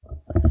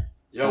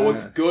Yo,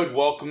 what's good?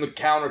 Welcome to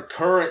Counter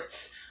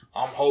Currents.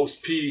 I'm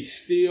host Petey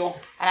Steele.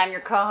 And I'm your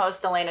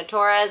co-host Elena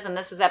Torres, and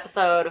this is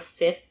episode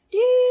 50?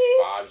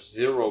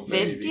 50,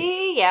 baby.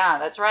 50? Yeah,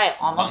 that's right.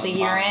 Almost a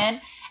year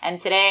in. And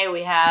today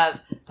we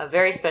have a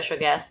very special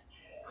guest.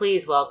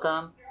 Please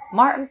welcome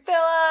Martin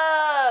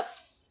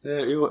Phillips.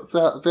 Hey, what's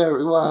up,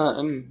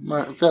 everyone?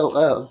 Martin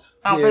Phillips.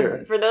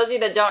 For those of you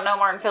that don't know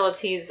Martin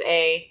Phillips, he's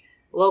a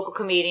local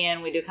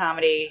comedian. We do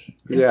comedy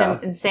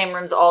in same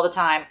rooms all the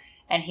time.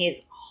 And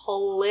he's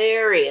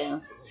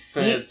hilarious.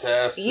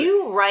 Fantastic.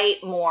 You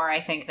write more, I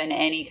think, than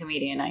any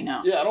comedian I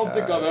know. Yeah, I don't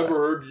think I've ever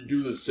heard you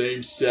do the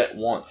same set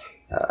once.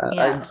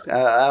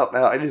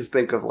 I just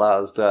think of a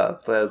lot of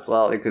stuff. That's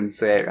all I can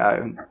say.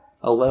 I'm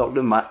alone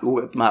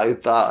with my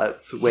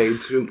thoughts way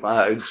too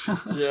much.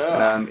 Yeah.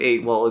 And I'm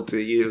able to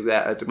use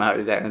that to my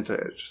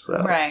advantage.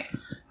 So. Right.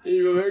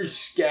 You have a very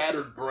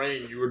scattered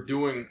brain. You were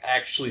doing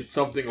actually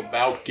something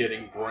about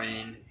getting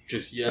brain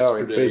just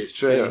yesterday. Oh, it's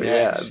true.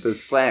 Yeah, the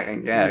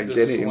slang. Yeah,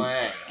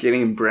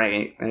 getting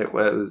brain. It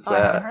was. I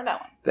haven't heard that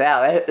one.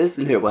 That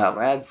isn't it? Well,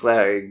 that's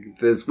like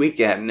this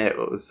weekend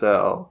news.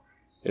 So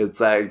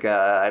it's like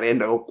I didn't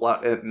know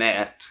what it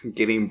meant.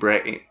 Getting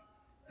brain.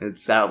 It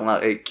sounded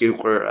like you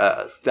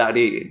were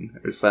studying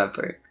or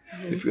something.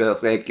 Mm-hmm. If you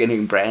was like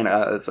getting brain,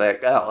 it's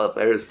like, oh,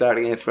 they're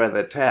studying it for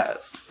the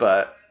test,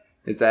 but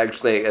it's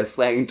actually a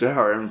slang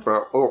term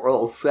for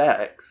oral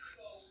sex.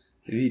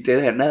 If you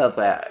didn't know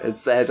that,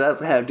 it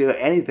doesn't have to do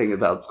anything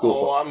about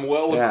school. Oh, I'm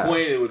well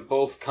acquainted with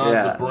both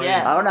kinds of brains.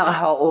 Yes. I don't know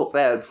how old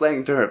that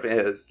slang term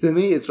is. To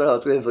me, it's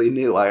relatively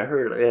new. I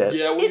heard it.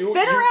 Yeah, well, it's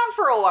been around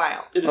for a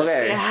while.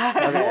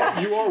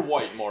 Okay. You are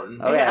white,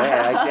 Martin. Okay,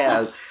 I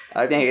guess.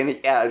 I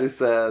think, just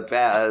the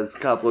past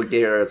couple of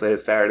years, I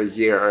started to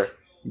hear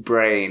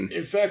brain.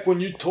 In fact, when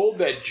you told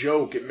that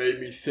joke, it made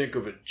me think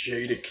of a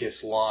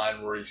Jadakiss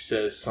line where he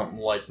says something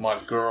like,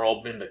 "My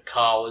girl been to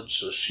college,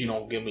 so she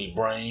don't give me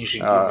brains, she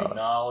give me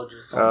knowledge,"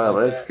 or something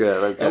like that's that.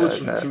 good. Okay, that was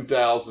from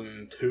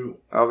 2002.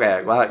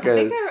 Okay, well, I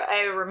think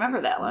I remember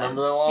that line.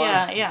 Remember that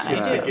line? Yeah,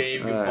 Kiss I the do.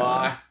 game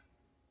goodbye.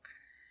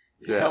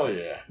 Hell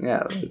yeah.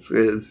 Yeah,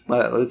 it's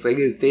like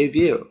his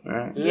debut,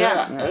 right?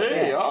 Yeah.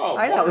 Hey,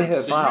 I know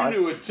hip so hop. you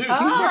knew it too. So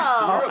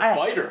Oh. you're a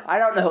fighter. I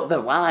don't know the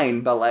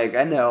line, but like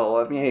I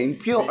know. I mean,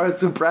 people are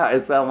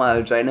surprised how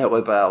much I know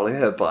about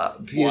hip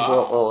hop.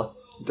 People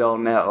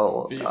don't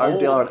know or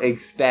don't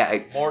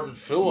expect Martin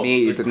Phillips,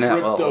 me the to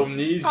know.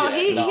 cryptomnesia. Oh,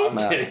 he's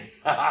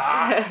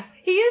kidding.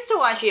 He used to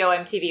watch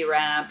MTV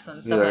raps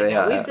and stuff like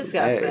that. We've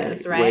discussed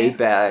this, right? Way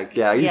back,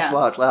 I used to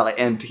watch a lot of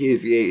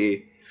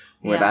MTV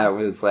when I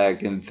was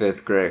like in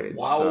 5th grade.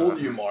 Well, how old are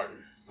you, Martin?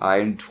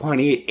 I'm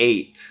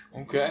 28.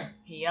 Okay.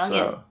 Youngin'.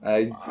 So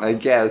I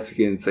guess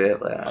you can say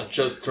that. I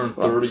just turned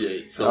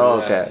 38, so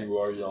yes, you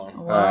are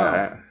young.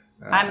 Wow.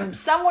 I'm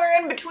somewhere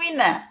in between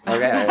that.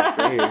 Okay.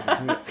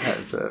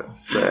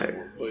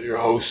 But your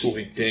host will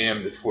be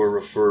damned if we're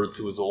referred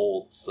to as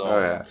old,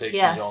 so take the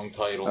young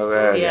title.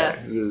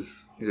 Yes.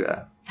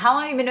 Yeah. How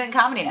long have you been doing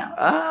comedy now?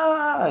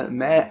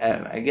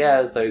 Man, I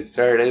guess I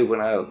started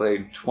when I was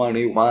like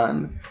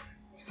 21.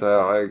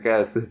 So I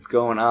guess it's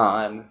going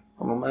on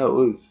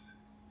almost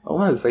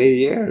 8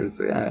 years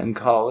in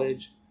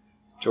college.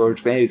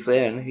 George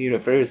Mason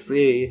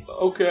University.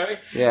 Okay.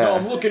 Yeah. No,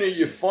 I'm looking at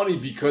you funny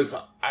because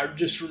I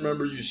just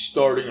remember you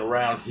starting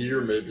around here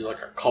maybe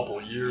like a couple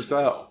of years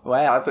ago.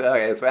 I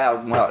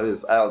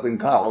was in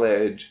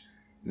college,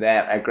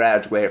 that I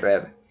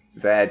graduated,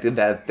 that I did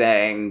that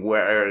thing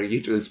where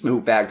you just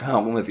move back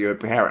home with your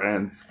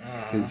parents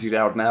because you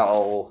don't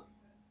know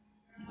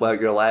what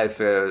your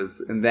life is.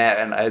 And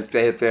I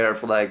stayed there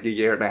for like a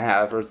year and a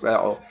half or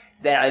so.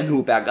 Then I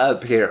moved back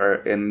up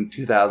here in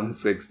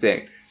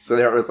 2016. So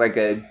there was like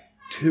a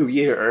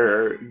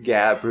 2-year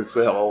gap or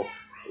so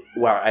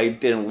where I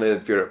didn't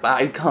live here.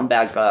 But I'd come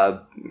back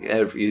up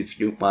every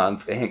few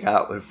months to hang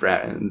out with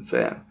friends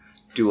and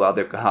do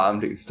other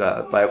comedy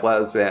stuff. I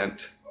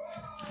wasn't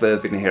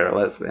living here. I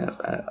wasn't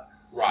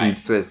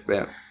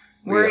consistent.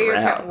 Where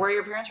are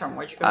your parents from?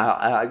 Where'd you go?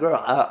 I grew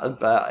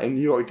up in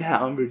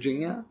Yorktown,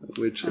 Virginia,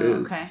 which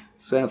is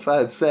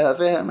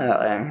 757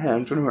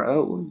 Hampton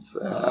Road.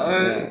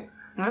 So,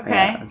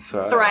 Okay.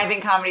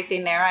 Thriving comedy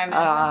scene there, I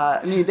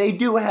imagine. I mean, they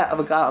do have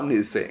a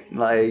comedy scene.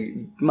 Like,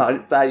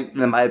 that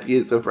might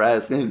be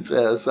surprising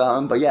to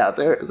some, but yeah,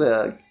 there's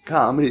a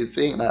comedy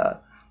scene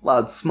a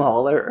lot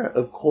smaller,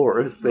 of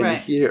course, than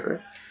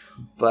here.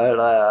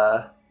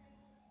 But,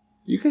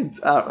 you could,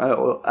 I don't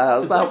know.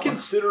 Is that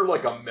considered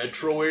like a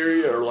metro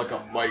area or like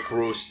a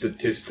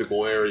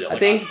micro-statistical area? Like, I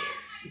think...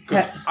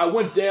 Because I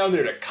went down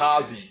there to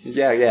Kazi's.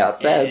 Yeah,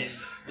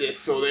 that's...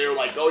 So they're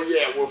like, oh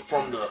yeah, we're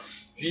from the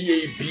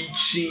VA Beach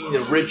scene,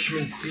 the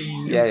Richmond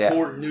scene,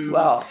 Newport News,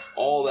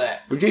 all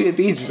that. Virginia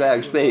Beach is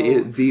actually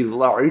the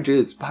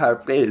largest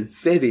populated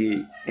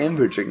city in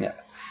Virginia.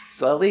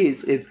 So at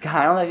least it's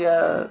kind of like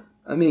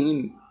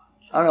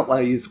I don't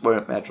want to use the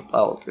word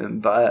metropolitan,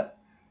 but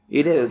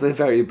it is a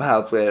very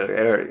populated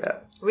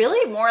area.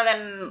 Really? More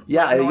than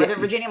Northern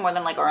Virginia? More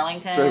than like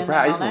Arlington?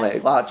 Surprisingly.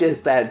 Well,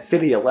 just that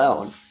city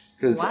alone.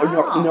 Because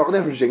Wow.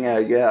 Northern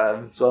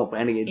Virginia, so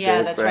many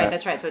Yeah, different...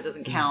 that's right. So it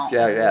doesn't count.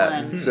 Yeah, as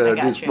yeah. one. So I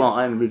got just you.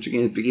 one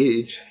Virginia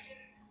Beach.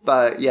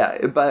 But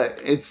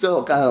it's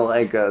still kind of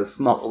like a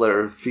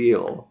smaller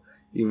feel,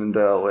 even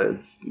though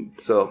it's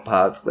so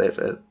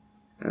populated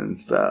and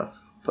stuff.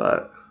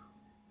 But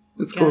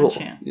it's cool.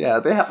 Gotcha. Yeah,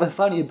 they have a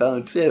Funny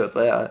Bone too.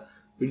 The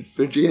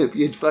Virginia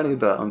Beach Funny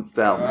Bones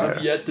down there.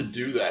 I've yet to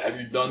do that. Have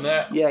you done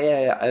that?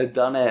 Yeah. I've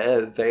done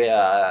it.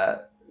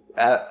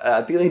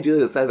 I think they do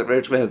this at the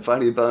Richmond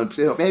Funny Bone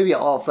too. Maybe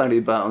all Funny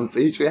Bones.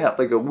 They usually have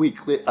like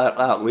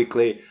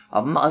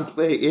a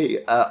monthly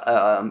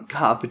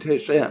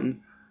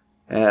competition.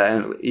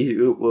 And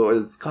it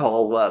was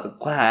called the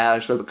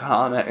Clash of the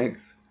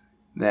Comics.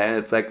 Then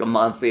it's like a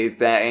monthly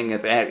thing.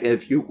 And then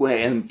if you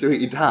win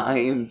 3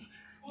 times,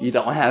 you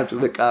don't have to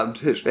do the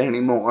competition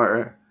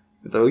anymore.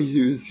 They'll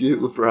use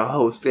you for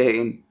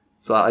hosting.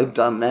 So I've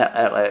done that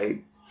at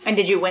like... And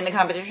did you win the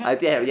competition? I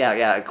did,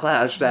 yeah. I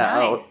clashed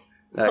out. Nice.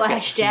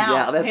 Flashed out.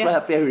 Yeah, that's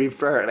what they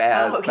refer to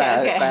as. Oh,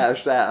 okay.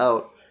 Flashed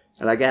out.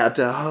 And I got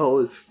to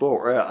host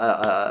for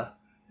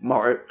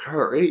Mark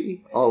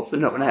Curry, also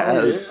known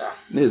as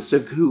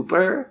Mr.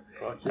 Cooper.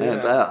 Fuck yeah.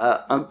 And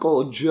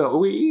Uncle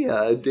Joey,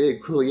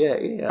 Dick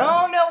Coulier.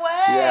 Oh, no way.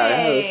 Yeah, I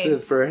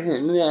hosted for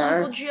him there.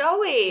 Uncle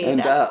Joey. And,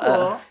 That's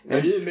cool.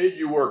 And he made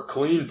you work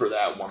clean for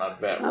that one, I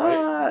bet,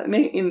 right? I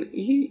mean,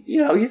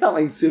 he's not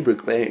like super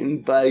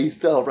clean, but he's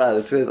still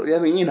relatively. I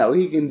mean,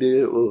 he can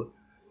do,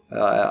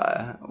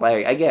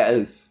 I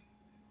guess,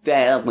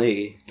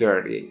 family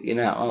dirty,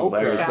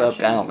 where it's up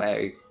Gotcha. down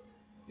like,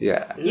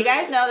 yeah. You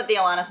guys know that the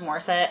Alanis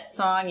Morissette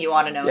song, You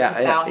Want to Know, Yeah,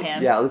 it's about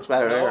him? Yeah, that's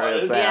about No,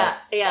 her. Yeah,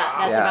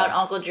 that's about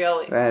Uncle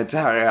Joey. The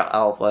entire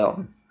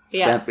album.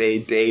 Yeah. They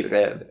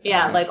dated.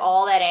 Yeah, like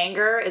all that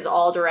anger is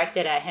all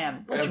directed at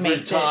him, which Every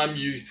makes time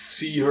you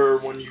see her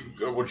when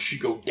she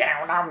go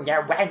down on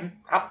your way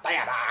up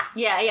there.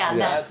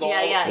 That's all.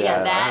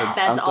 Yeah,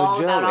 That's Uncle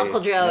all about Joey. Uncle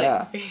Joey.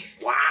 Yeah,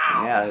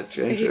 Wow. yeah, it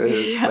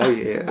changes. Like,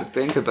 yeah,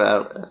 think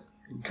about it.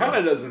 Kind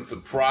of doesn't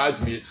surprise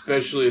me,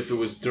 especially if it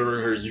was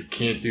during her "you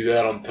can't do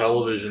that on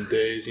television"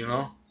 days.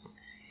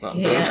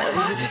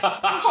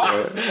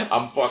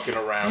 I'm fucking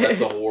around.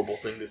 That's a horrible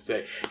thing to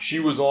say. She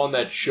was on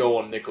that show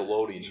on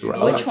Nickelodeon. You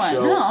know Which that one?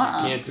 show? No,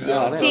 You can't do that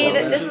on See,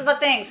 television. this is the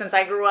thing. Since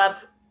I grew up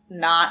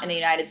not in the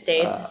United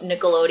States,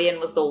 Nickelodeon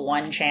was the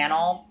one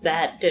channel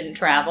that didn't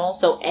travel.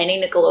 So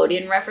any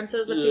Nickelodeon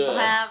references that people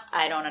have,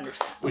 I don't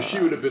understand. Well, she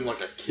would have been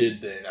like a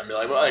kid then. I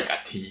mean, like a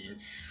teen.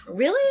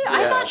 Really?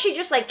 I Yeah. thought she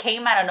just like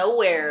came out of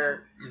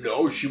nowhere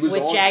No, she was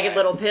with on Jagged that.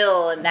 Little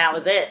Pill, and that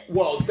was it.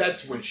 Well,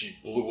 that's when she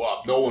blew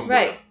up. No one would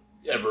Right.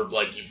 have ever,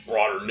 you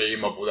brought her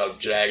name up without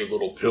Jagged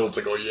Little Pill. It's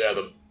like, oh yeah,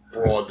 the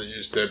broad that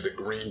used to have the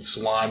green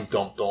slime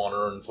dumped on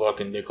her in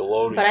fucking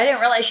Nickelodeon. But I didn't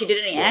realize she did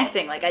any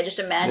acting. Like I just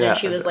imagined Yeah.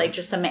 she was like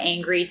just some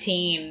angry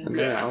teen.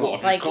 Yeah, well,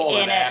 if Like you call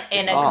in it a- acting,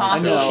 in a I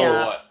coffee know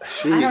shop. what.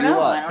 She, I don't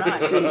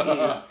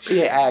know. what?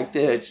 She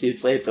acted. She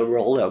played the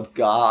role of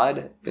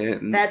God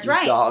in That's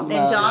right. Dogma.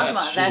 In Dogma.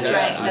 Yes, That's she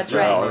right. did. That's I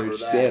right. remember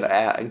She that. did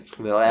act.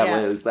 Well,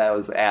 that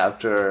was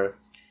after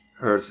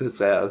her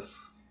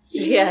success.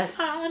 Yes.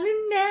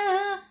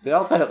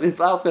 There's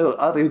also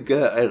other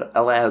good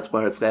Alanis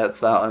Morissette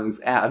songs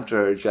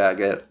after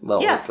Jagged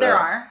Little Yes, there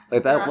are.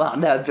 Like There that are.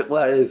 one,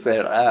 what is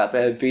it?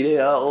 That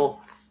video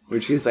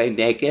where she's like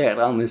naked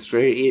on the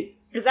street.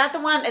 Is that the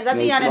one? Is that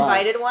the It's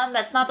uninvited one?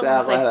 That's not the one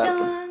That that's like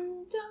one.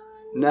 dun dun.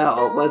 No,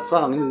 dun. what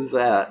song is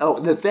that? Oh,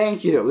 the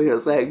Thank You. It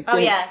was like, Oh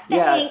yeah.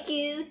 yeah, Thank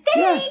you.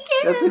 Thank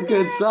you. that's a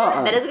good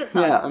song. That is a good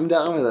song. Yeah, I'm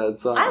down with that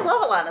song. I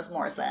love Alanis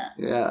Morissette.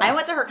 Yeah. I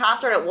went to her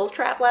concert at Wolf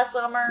Trap last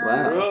summer.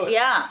 Wow. Really?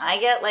 Yeah, I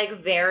get like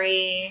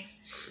very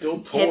Still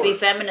hippie Taurus.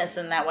 feminist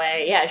in that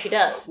way. Yeah, she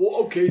does.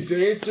 Well, okay, so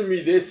answer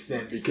me this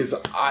then, because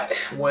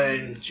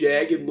when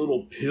Jagged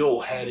Little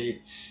Pill had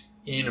its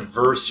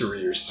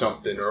anniversary or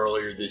something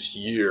earlier this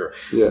year,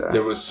 Yeah.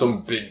 there was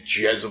some big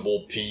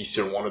Jezebel piece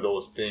or one of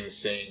those things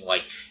saying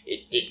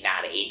it did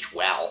not age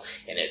well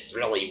and it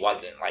really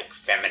wasn't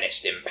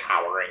feminist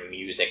empowering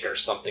music or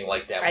something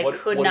like that. I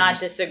could what not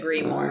do you-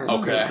 disagree more.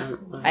 Okay.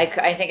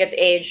 I think it's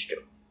aged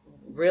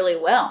really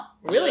well.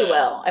 Really Yeah.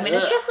 well. I mean,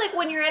 it's Yeah. just like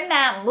when you're in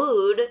that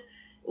mood,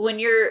 when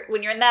you're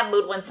in that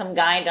mood when some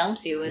guy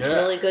dumps you, it's Yeah.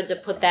 really good to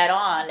put that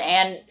on.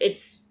 And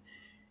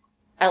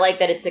I like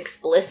that it's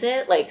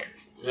explicit.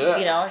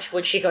 Yeah.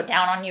 Would she go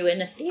down on you in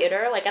a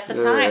theater? Like at the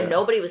Yeah. time,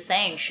 nobody was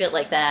saying shit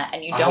like that,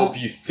 and you I don't. hope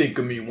you think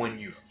of me when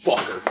you fuck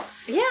her.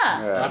 Yeah.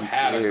 Yeah, I've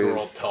had a cheers.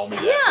 girl tell me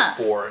that Yeah.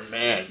 before, and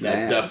man, that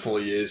Man.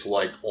 definitely is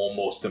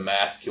almost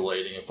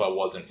emasculating if I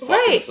wasn't fucking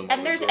Right, some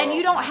and other and girl.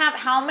 you don't have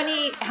how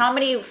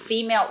many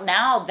female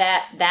now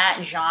that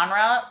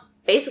genre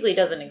basically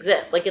doesn't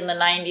exist. Like in the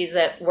 90s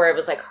where it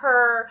was like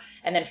her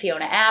and then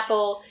Fiona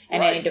Apple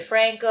and Right. Annie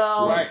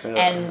DeFranco Right.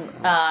 and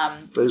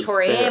Liz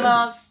Tori Fair.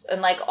 Amos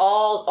and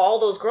all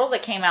those girls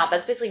that came out.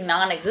 That's basically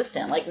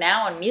non-existent. Like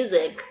now in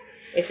music,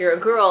 if you're a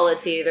girl,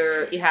 it's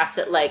either you have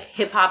to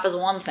hip hop is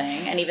one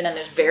thing, and even then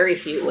there's very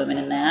few women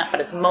in that, but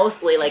it's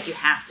mostly you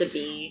have to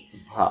be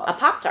a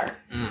pop tart.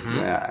 Mm-hmm.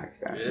 Yeah,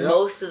 okay. Yeah.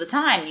 Most of the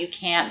time, you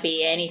can't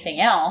be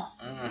anything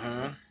else.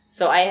 Mm-hmm.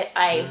 So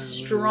I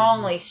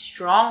strongly,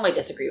 strongly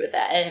disagree with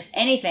that. And if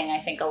anything, I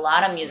think a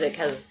lot of music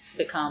has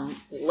become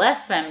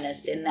less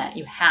feminist in that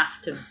you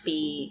have to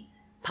be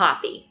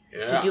poppy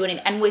to do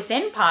anything. And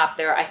within pop,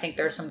 I think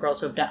there are some girls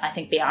who have done, I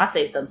think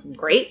Beyonce's done some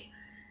great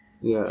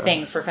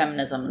things for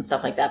feminism and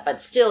stuff like that.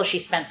 But still, she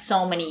spent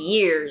so many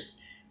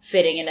years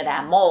fitting into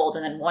that mold.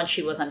 And then once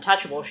she was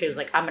untouchable, she was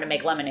like, I'm going to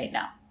make lemonade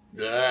now.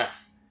 Yeah.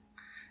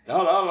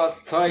 No,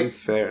 that's tight. That's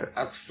fair.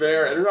 That's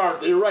fair.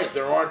 You're right.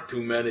 There aren't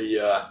too many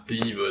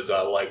divas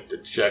I like to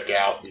check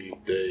out these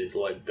days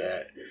like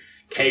that.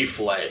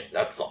 K-Flay.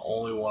 That's the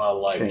only one I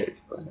like.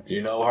 K-Flay. Do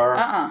you know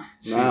her?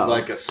 She's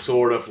like a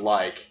sort of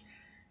like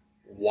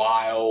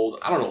wild.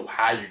 I don't know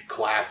how you'd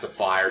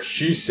classify her.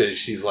 She says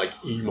she's like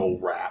emo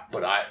rap,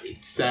 but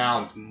it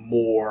sounds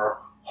more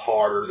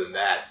harder than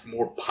that. It's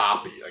more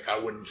poppy. Like, I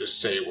wouldn't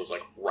just say it was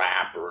like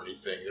rap or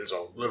anything. There's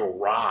a little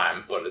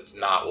rhyme, but it's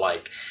not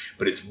like,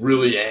 but it's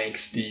really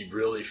angsty,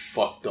 really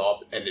fucked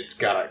up, and it's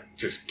got a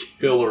just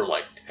killer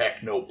like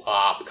techno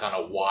pop kind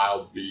of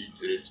wild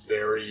beats, and it's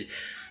very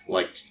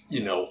like,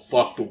 you know,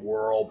 fuck the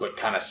world, but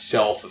kind of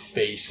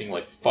self-effacing,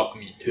 like fuck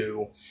me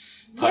too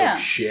type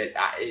shit.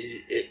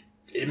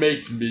 It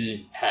makes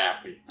me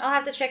happy. I'll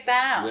have to check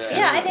that out.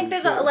 Yeah, I think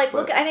there's I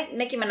think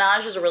Nicki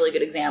Minaj is a really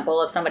good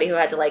example of somebody who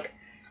had to like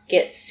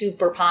get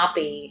super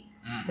poppy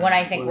when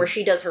I think where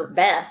she does her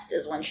best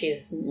is when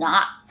she's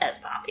not as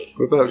poppy.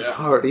 What about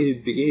Cardi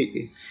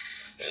B?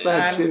 She's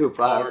not too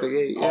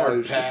poppy.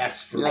 Hard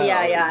pass for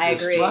I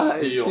agree.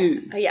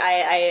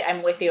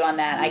 I'm with you on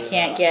that. I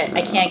can't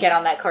get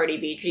on that Cardi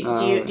B.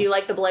 Do you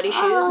like the Bloody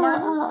Shoes,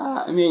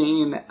 Martin? I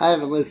mean, I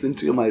haven't listened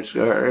too much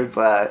to her,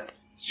 but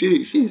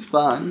she's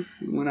fun.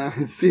 When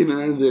I've seen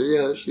her in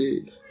video,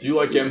 Do you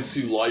like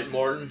MC Lyte,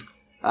 Martin?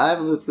 I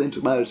haven't listened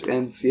to much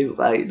MC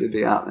Lyte, to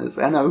be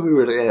honest. I know who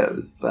it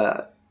is,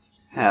 but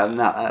have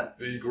not.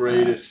 The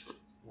greatest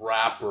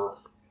rapper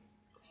of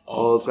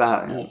all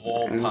time.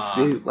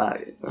 MC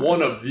Lyte.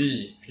 One of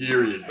the,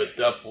 period, but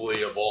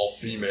definitely of all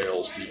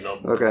females, the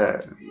number. Okay.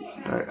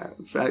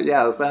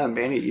 Yeah, there's not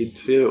many,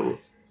 too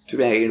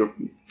many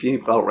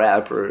female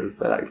rappers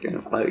that I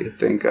can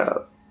think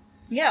of.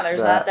 Yeah, there's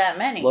not that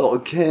many. Lil'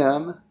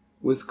 Kim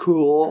was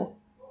cool.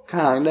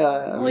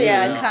 Kinda.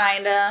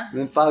 Kinda. And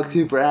then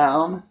Foxy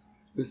Brown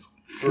was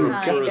for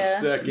a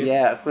second.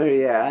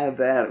 I have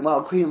that.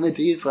 Well, Queen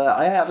Latifah.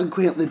 I have a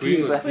Queen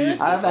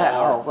Latifah. I have that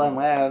album.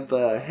 I have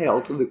the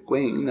Hail to the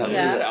Queen. That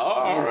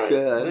was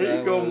good. There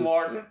you go,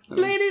 Martin.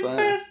 Ladies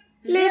first.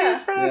 Ladies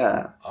first.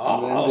 Yeah.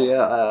 And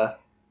then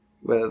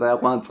with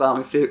that one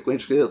song, when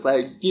she was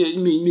like, "Give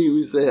me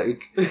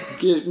music,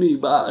 give me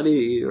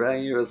body,"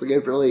 right? It was like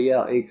a really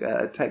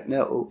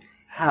techno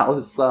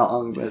house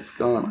song that's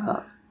going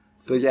on.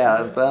 But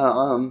that's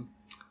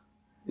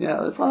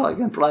all I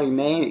can probably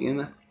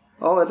name.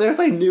 Oh, there's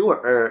a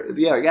newer,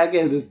 you gotta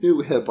get this new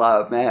hip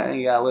hop, man.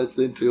 You gotta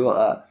listen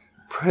to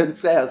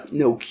Princess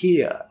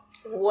Nokia.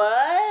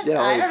 What?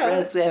 I don't know.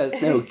 Princess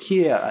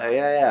Nokia.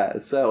 Yeah.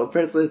 So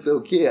Princess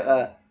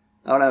Nokia,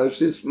 I don't know, it's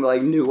just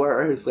like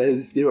newer, so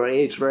it's newer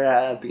age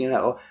rap, you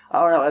know. I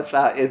don't know if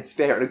it's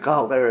fair to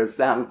call her a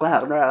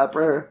SoundCloud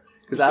rapper.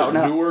 Because I don't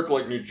know. Newark,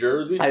 like New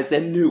Jersey? I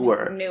said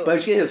Newark.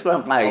 But she is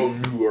from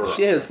Newark.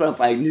 She is from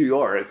New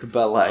York,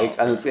 but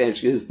I'm saying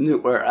she is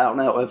Newark. I don't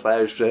know if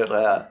I should.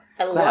 I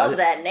love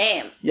that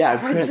name. Yeah,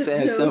 Princess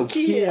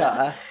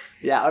Nokia.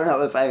 Yeah, I don't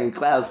know if I can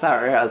classify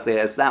her as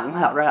a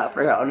SoundCloud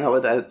rapper. I don't know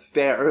if that's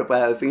fair,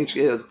 but I think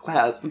she is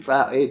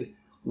classified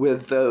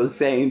with those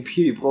same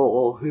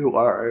people who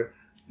are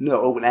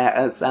known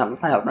as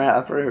SoundCloud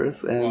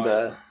rappers,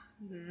 and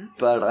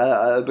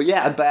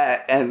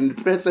and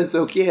Princess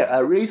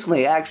Nokia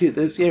recently, actually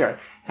this year,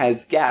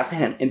 has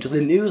gotten into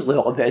the news a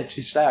little bit.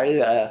 She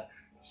started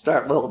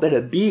start a little bit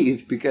of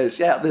beef because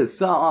she had this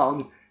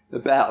song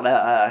about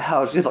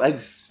how she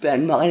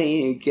spend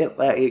money and get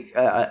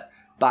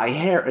buy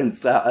hair and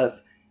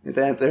stuff. And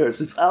then there's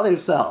this other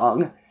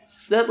song,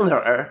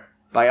 similar,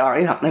 by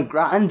Ariana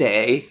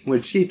Grande,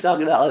 which she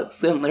talked about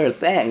similar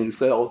things.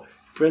 So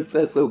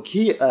Princess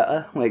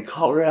Nokia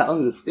called her out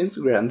in this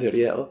Instagram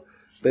video.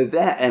 But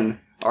then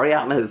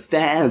Ariana's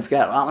fans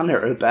got on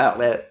her about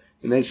it,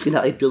 and then she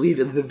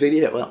deleted the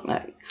video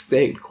and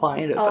stayed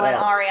quiet about it. Oh, and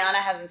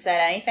Ariana hasn't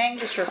said anything?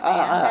 Just her fans?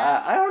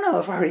 I don't know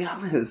if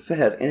Ariana has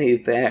said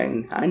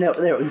anything. I know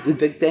there was a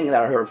big thing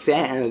that her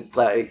fans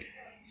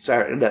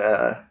started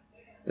to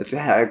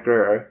attack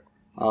her.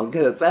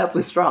 Because that's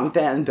a strong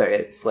fan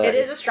base. It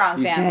is a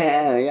strong fan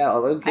base. Yeah,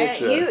 look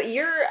at you.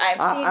 You're a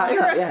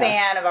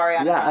fan of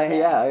Ariana.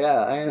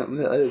 Yeah. I am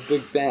a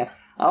big fan.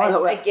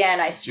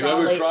 I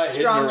strongly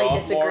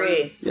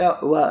disagree. Yeah,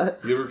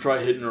 what? You ever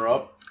try hitting her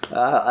up?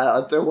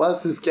 There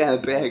was this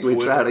campaign we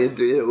tried to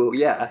do.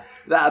 Yeah,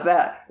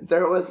 that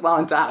there was a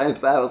long time.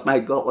 That was my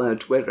goal on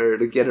Twitter,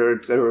 to get her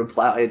to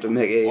reply to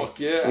me. Fuck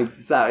yeah! And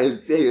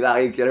see if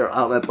I could get her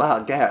on the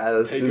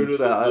podcast. Take her to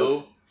the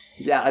zoo.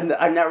 Yeah,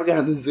 I'm never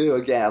going to the zoo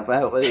again.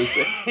 That was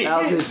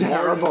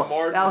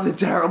a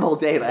terrible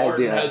date Martin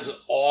idea.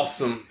 has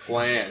awesome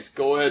plans.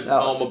 Go ahead and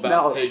tell him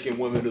about taking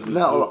women to the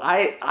zoo.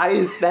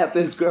 I met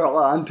this girl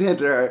on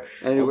Tinder,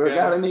 and we're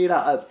going to meet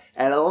up.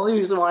 And the only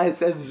reason why I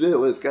said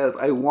zoo is because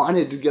I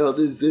wanted to go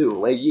to the zoo.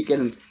 Like, you're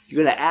going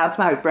to ask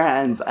my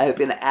friends. I've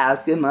been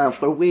asking them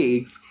for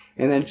weeks.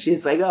 And then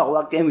she's like, oh,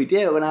 what can we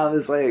do? And I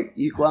was like,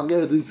 you want to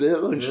go to the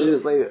zoo? And she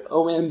was like,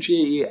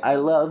 OMG, I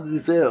love the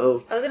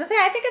zoo. I was going to say,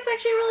 I think it's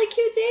actually a really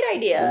cute date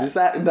idea.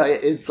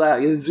 But it's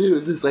like, the zoo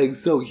is just like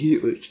so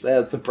huge.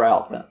 That's a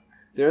problem.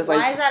 There's like,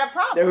 why is that a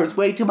problem? There was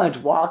way too much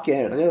walking.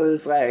 It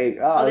was like,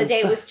 oh, the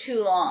date was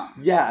too long.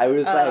 Yeah, I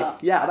was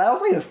that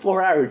was like a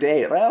 4-hour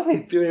date. That was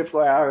like 3 or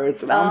 4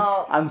 hours. And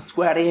I'm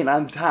sweating,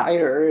 I'm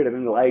tired,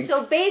 and like.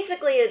 So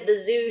basically, the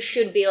zoo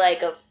should be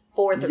like a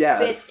 4th or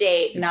 5th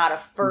date, not a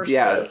first date.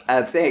 Yes,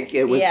 I think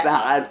it was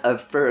not a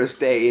first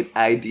date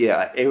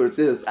idea. It was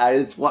just,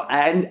 I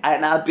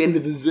had not been to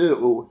the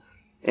zoo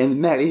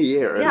in many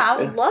years. Yeah, I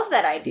would love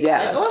that idea.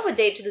 Yeah. I'd love a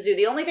date to the zoo.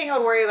 The only thing I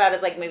would worry about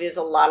is like maybe there's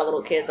a lot of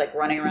little kids like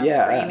running around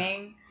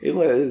screaming. It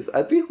was,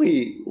 I think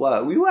we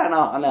went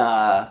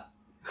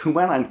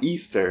on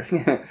Easter.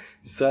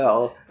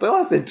 So, but it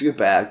wasn't too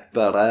bad,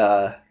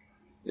 but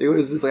it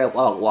was just like a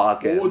lot of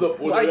walking. Were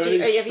there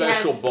any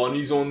special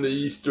bunnies on the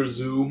Easter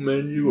Zoo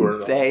menu?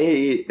 Or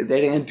They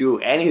didn't do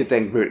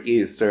anything for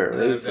Easter.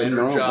 It was the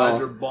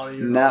normal bunny.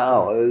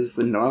 No, it was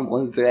the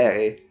normal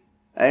day.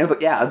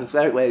 But yeah, I'm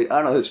sorry.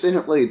 I don't know. She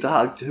didn't really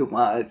talk too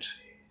much.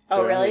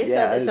 Oh, really?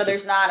 Yeah, so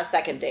there's not a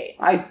second date?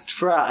 I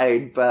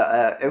tried,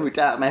 but every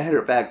time I hit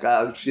her back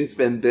up, she's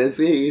been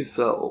busy,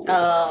 so.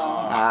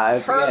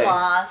 Oh, her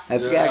loss. I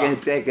think I can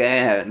take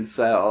it in,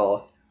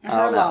 so.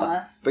 Her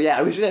loss. But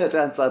yeah, we should have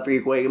done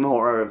something way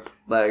more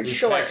like you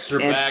text her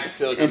back,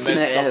 say like I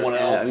met someone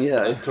else.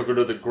 I took her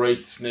to the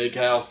Great Snake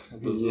House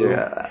at the zoo.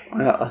 Yeah,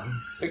 well,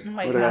 oh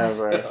my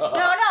whatever. God.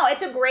 No,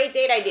 it's a great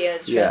date idea.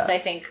 It's just I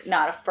think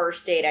not a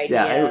first date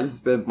idea. Yeah, it was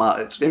a bit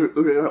much. We didn't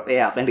really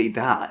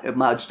have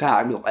much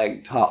time to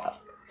like talk.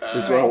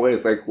 Because we're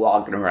always like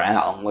walking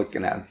around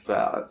looking at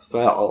stuff.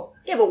 So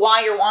yeah, but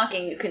while you're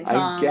walking, you can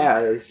talk. I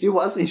guess she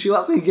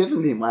wasn't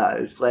giving me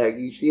much. Like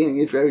she didn't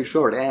give very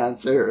short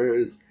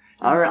answers.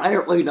 I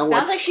don't really know.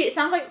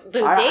 Sounds like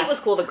the date was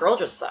cool. The girl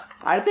just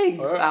sucked. I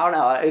think I don't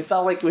know. It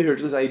felt like we were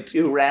just like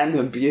two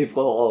random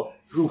people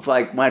who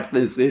like went to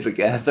the zoo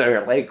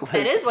together. Like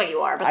that is what you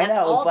are. But that's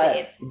all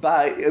dates.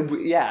 But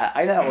yeah,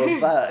 I know.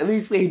 But at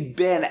least we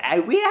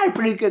had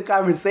pretty good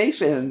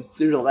conversations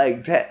through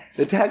like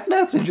the text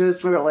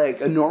messages were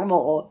like a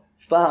normal,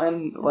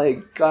 fun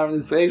like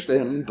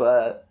conversation,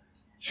 but.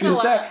 She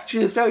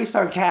was very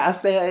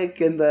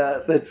sarcastic in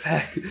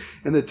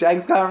the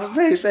text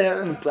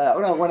conversation,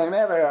 but when I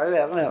met her, I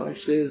don't know,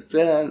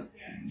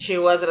 she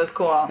wasn't as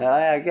cool.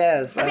 I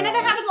guess. I mean, that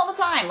happens all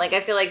the time. Like,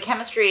 I feel like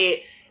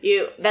chemistry,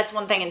 that's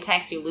one thing in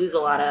text, you lose a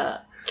lot of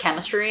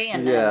chemistry,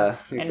 and then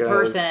in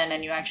person,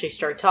 and you actually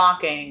start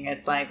talking,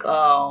 it's like,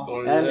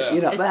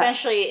 and,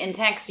 especially in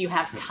text, you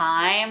have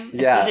time,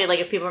 especially like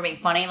if people are being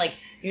funny, like,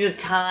 you have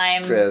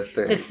time to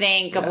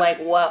think of like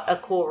what a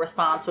cool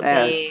response would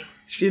be.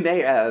 She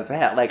may have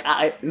had, like,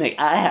 I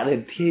had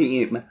a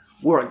team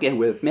working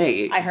with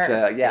me. I heard.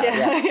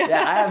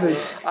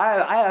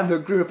 I have a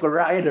group of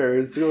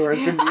writers who are with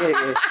me. when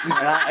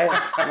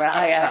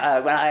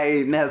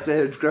I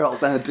message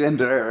girls on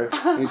Tinder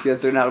and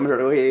get their number,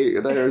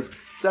 there's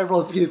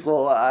several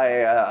people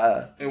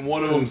and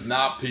one of them's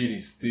not Petey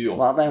Steele.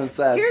 Well,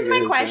 here's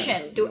my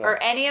question: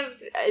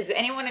 is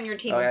anyone in your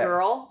team a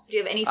girl? Do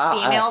you have any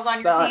females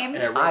on your team?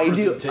 Yeah,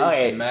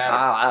 representation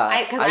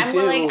matters. Because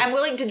I'm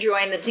willing to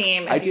join the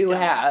team. I do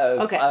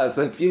have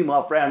some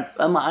female friends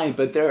of mine,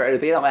 but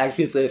they don't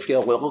actually live here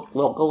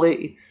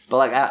locally. But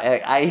like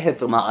I hit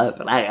them up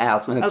and I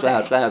ask them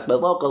about friends.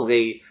 But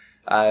locally,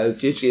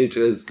 it's usually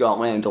just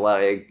going to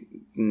like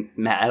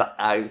Matt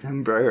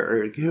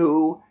Eisenberg,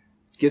 who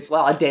gets a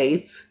lot of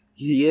dates.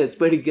 He is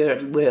pretty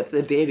good with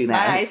the dating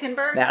apps.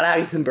 Matt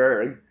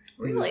Eisenberg.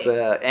 Really?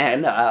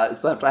 And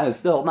sometimes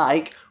Phil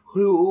Mike,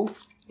 who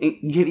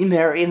getting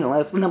married in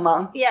less than a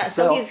month. Yeah,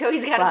 so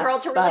he's got a girl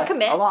to really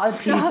commit. A lot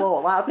of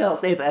people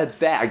say that's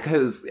bad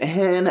because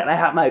him and I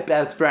have my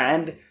best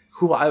friend,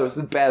 who I was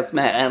the best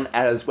man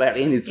at his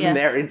wedding. He's been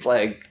married for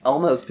like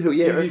almost 2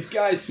 years. See, these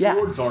guys'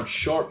 swords aren't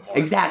sharp.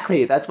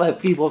 Exactly. That's what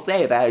people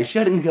say, that I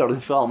shouldn't go to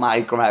Phil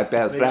Mike or my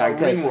best friend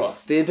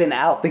because they've been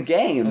out the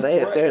game.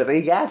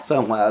 They got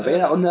somewhere. They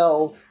don't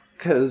know.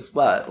 Because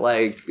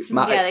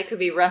they could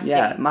be rusty.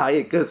 Yeah,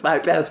 because my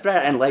best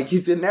friend, like,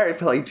 he's been married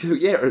for like 2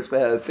 years,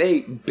 but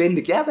they've been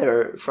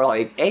together for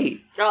like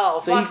 8. Oh,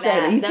 so he's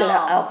been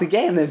out the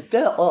game, and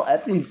I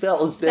think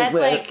Phil has been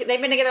like, they've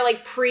been together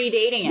like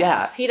pre-dating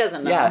apps. He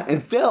doesn't know. Yeah,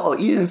 and Phil,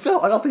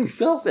 I don't think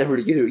Phil's ever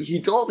used.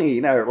 He told me he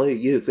never really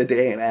used a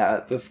dating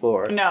app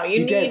before. No,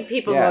 you need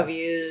people who have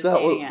used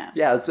dating apps.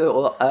 Yeah,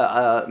 so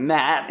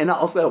Matt, and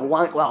also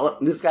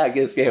this guy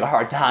gives me a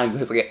hard time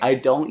because like, I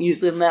don't use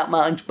them that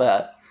much,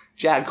 but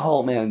Jack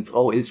Coleman's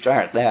always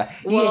trying that.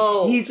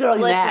 He's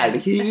really mad.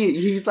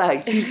 He's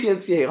like, he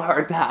gives me a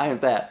hard time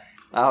that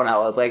I don't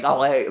know, like, I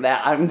like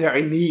that. I'm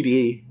very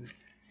needy.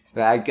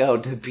 That I go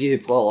to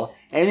people.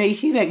 And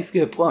he makes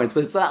good points,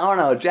 but I don't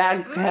know,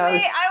 Jack's I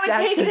would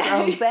Jack's take his that.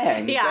 own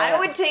thing. Yeah, I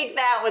would take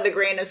that with a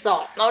grain of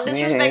salt. No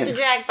disrespect Man. to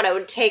Jack, but I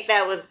would take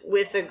that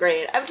with a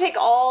grain. I would take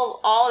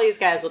all these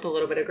guys with a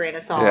little bit of grain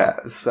of salt. Yeah,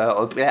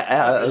 so,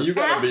 You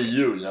gotta be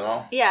you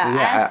know?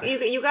 Yeah,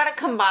 Yeah. you got to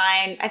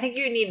combine. I think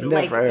you need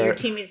like your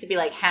team needs to be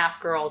like half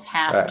girls,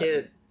 half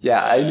dudes.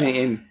 yeah, I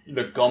mean,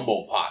 The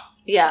gumbo pot.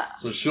 Yeah,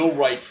 So she'll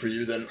write for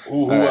you. Then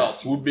who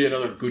else? Who would be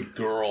another good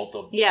girl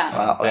to Yeah.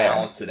 kind of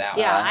balance it out?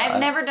 yeah. I've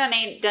never done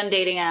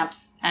dating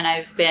apps, and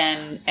I've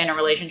been in a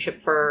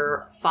relationship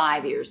for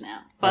 5 years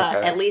now. But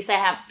Okay. at least I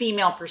have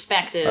female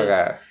perspective.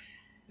 okay.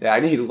 Yeah, I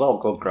need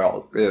local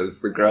girls,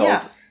 because the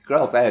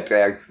girls at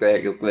Jack's,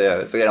 they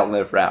don't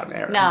live around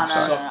there. No.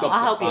 Sucked up I'll the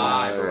help you.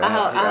 vibe.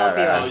 I'll help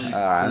you. Tell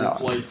you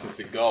cool places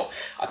to go.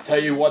 I'll tell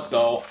you what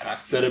though, and I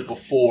said it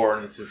before,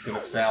 and this is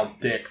gonna sound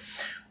dick,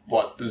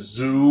 but the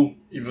zoo,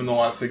 even though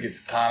I think it's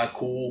kind of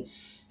cool,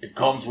 it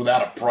comes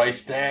without a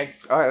price tag.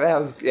 Oh, that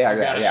was, You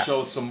gotta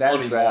show some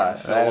money, Martin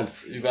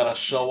Phillips. You gotta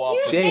show up.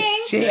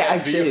 She Yeah,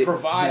 actually be a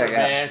provider, yeah.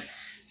 man.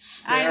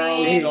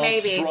 Sparrows don't maybe.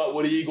 strut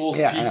with eagles.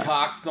 Yeah.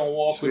 Peacocks don't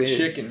walk with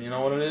chicken. You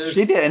know what it is?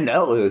 She didn't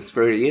know it was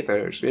free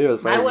either. She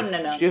was like, I wouldn't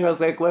have known. She was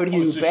like, "Where do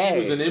you So pay?"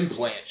 she was an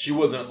implant. She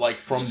wasn't like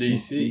from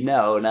DC.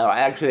 No,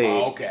 actually,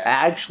 Oh, okay.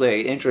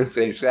 actually,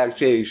 interesting.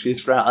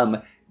 She's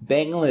from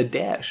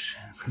Bangladesh.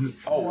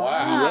 Oh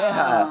wow.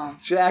 Yeah,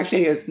 she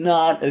actually is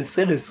not a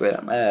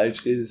citizen.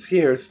 She's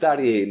here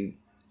studying,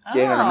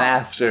 getting her Oh.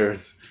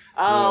 master's.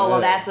 Oh,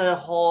 well, that's a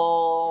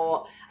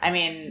whole. I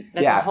mean,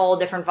 that's Yeah. a whole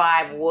different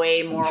vibe.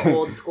 Way more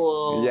old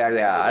school. Yeah,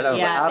 I don't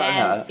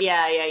know.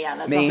 Yeah.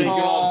 That's Me- a Taking on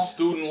whole.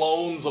 student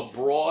loans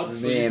abroad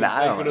so you Man, can I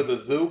take don't- her to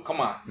the zoo. Come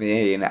on. I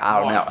mean, I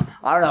don't know.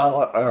 I don't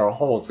know her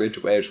whole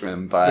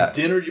situation, For but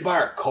dinner, you buy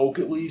her Coke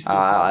at least. Or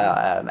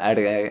something? I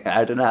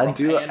did not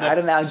do Stuffed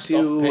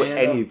panda.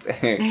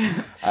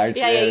 anything. I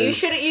Yeah,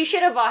 just, you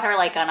should have bought her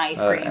like an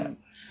ice cream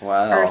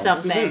wow. or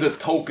something. This is a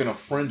token of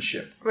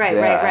friendship. Right.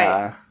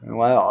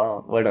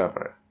 Well,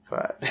 whatever.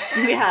 But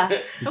Yeah.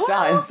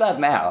 it's done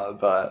now.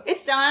 But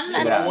It's done,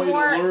 and But I there's want you to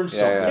more. learn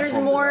something. There's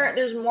from more. this.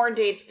 There's more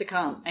dates to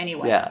come.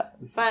 Anyway. yeah,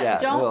 But yeah,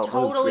 don't we'll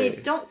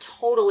see.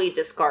 totally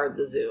discard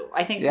the zoo.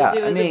 I think Yeah, the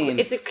zoo I is mean-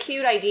 it's a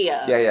cute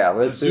idea. Yeah.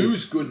 The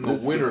zoo's good in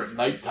the winter at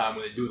nighttime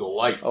when they do the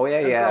lights. Oh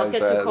yeah, The yeah. girls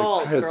get the too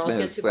cold. Girls get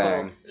Christmas too thing.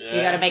 cold. You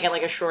Yeah. got to make it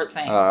like a short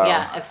thing. Oh.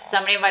 Yeah. If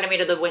somebody invited me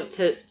to the zoo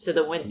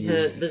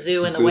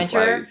in the Zoo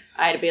winter, lights.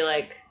 I'd be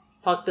like,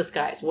 "Fuck this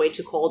guy. It's way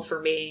too cold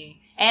for me."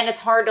 And it's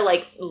hard to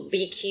like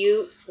be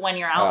cute when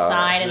you're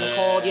outside in the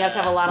cold. You have to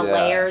have a lot of Yeah,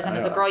 layers, and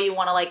as a yeah. girl, you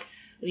want to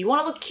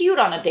look cute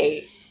on a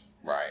date.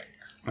 Right.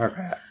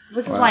 Okay.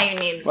 This is Well, why you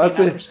need Well,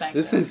 female perspective.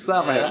 this is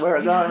summer. Yeah.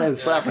 We're going into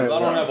Yeah, summer. because I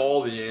don't have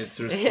all the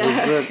answers.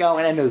 Yeah. We're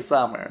going into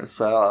summer,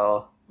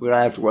 so we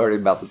don't have to worry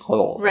about the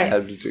cold. Right. We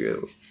have to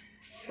do.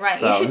 Right.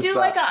 So- You should do so-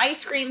 like an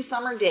ice cream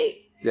summer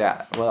date.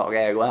 Yeah. Well.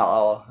 Okay.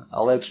 Well,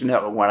 I'll let you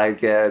know when I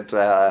get.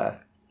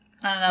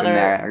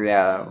 Another.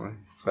 Yeah.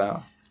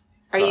 So.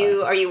 Are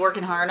you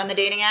working hard on the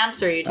dating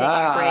apps, or are you taking a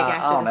break I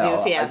after don't the zoo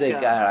know. fiasco? I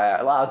think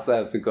a lot of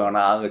stuff's going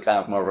on. I'm kind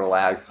of more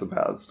relaxed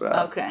about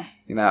stuff. Okay.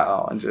 You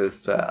know, and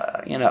just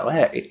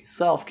hey,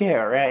 self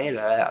care, right?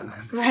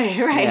 Right.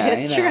 Yeah,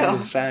 It's you know, I'm true.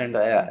 just trying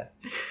to.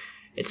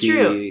 It's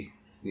true.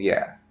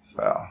 Yeah.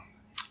 So.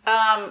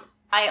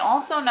 I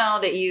also know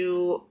that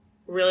you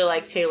really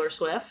like Taylor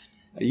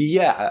Swift.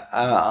 Yeah.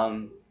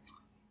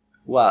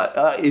 Well,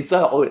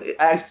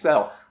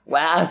 so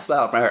last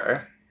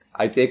summer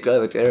I did go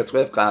to the Taylor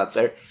Swift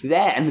concert.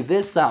 Then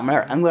this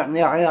summer I'm going.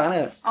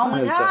 Oh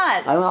my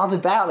God. I'm all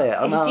about it.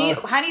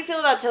 How do you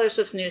feel about Taylor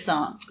Swift's new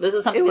song? This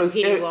is something that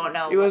Petey won't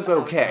know. It was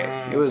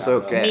okay. It was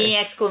okay. Me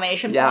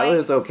exclamation point. Yeah, it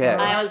was okay.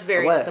 I was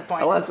very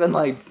disappointed. I wasn't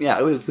like,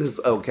 it was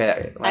just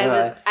okay.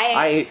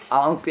 I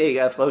honestly,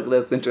 I've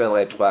listened to it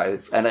like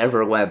twice. I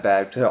never went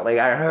back to it. Like,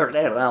 I heard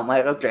it, and I'm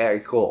like, okay,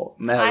 cool.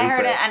 I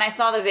heard it, and I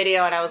saw the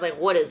video, and I was like,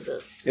 what is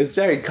this? It's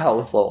very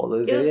colorful.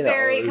 It was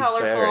very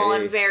colorful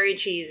and very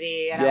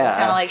cheesy, and I was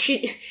kind of like,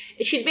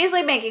 she's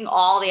basically making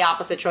all the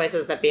opposite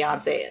choices that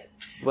Beyonce is.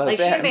 Well, like,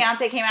 she and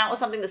Beyonce came out with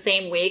something the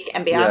same week,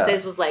 and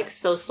Beyonce's was like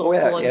so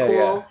soulful and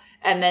cool,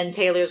 and then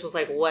Taylor's was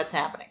like, what's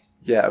happening?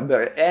 Yeah,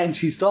 and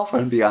she's still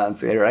from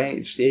Beyonce,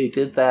 right? She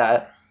did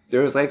that.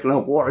 There was like an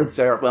award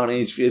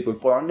ceremony, she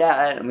performed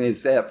that, and they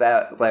said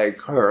that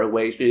like her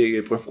way she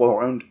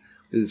performed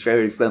is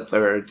very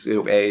similar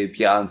to a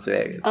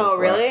Beyonce. Oh,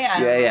 really?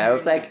 It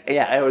was like,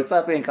 it was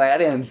something like, I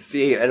didn't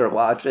see it or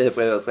watch it,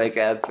 but it was like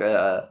at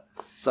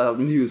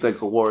some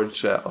music award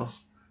show.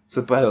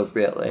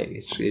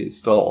 Supposedly, she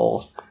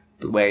stole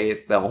the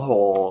way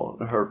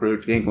her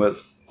routine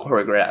was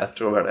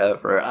choreographed or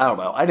whatever. I don't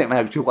know. I didn't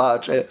actually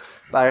watch it,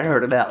 but I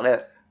heard about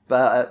it.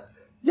 But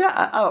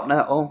yeah, I don't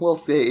know. We'll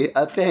see.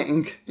 I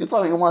think it's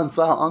only one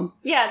song.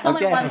 Yeah, it's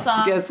only one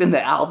song. I'm guessing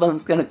the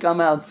album's gonna come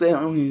out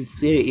soon. You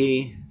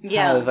see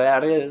how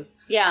that is.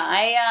 Yeah,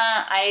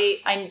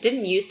 I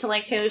didn't used to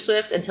like Taylor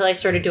Swift until I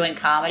started doing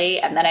comedy,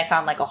 and then I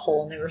found like a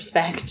whole new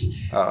respect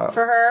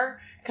for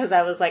her. because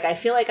I was like, I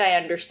feel like I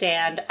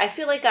understand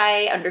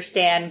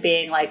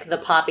being like the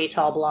poppy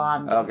tall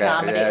blonde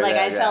comedy.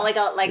 I felt like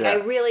I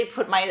really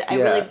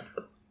really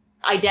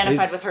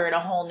identified with her in a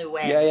whole new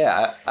way.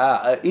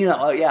 I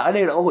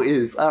didn't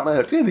always, I don't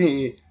know, to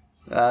me,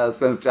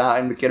 some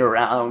time to get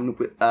around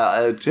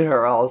to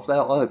her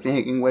also.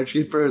 Thinking when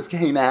she first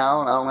came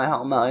out, I don't know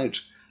how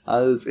much I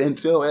was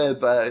into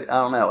it, but I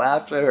don't know,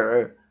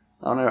 after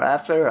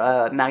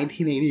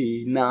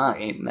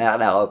 1989,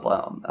 that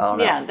album, I don't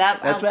know.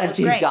 That's when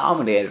she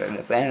dominated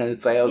it, and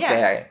it's like,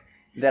 okay.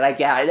 Then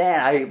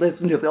I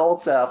listened to the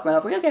old stuff, and I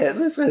was like, okay,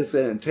 this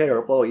isn't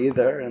terrible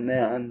either, and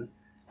then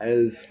I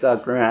just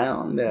stuck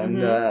around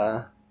and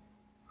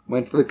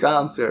went to the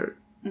concert.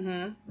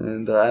 Mm-hmm.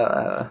 And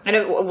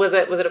was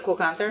it a cool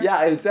concert?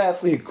 Yeah, it's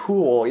definitely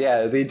cool.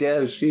 Yeah,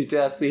 she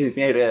definitely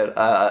made it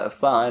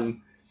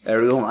fun.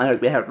 Everyone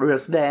had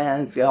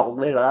wristbands, all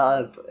lit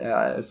up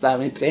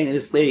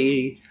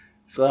simultaneously,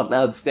 filmed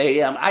out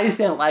stadium. I just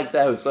didn't like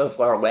that it was so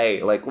far away.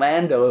 Like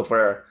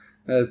Landover,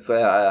 that's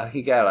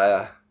he got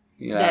a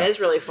that is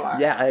really far.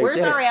 Yeah, where's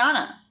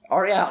Ariana?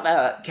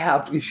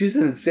 Ariana, she's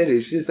in the city.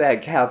 She's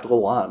at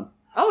Capital One.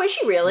 Oh, is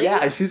she really?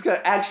 Yeah, she's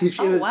got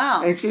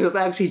wow. And she was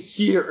actually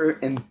here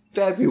in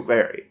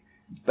February.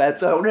 But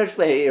so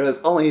initially it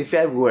was only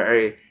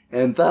February,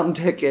 and some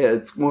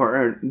tickets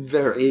weren't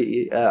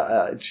very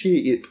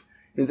cheap.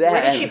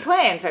 Where did she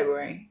play in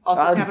February?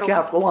 Also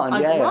Capital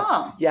One,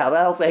 yeah. Yeah,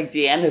 that was like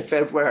the end of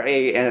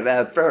February, and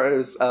at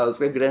first I was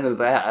going to get into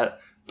that,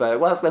 but it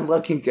wasn't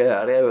looking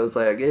good. It was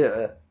like,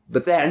 yeah.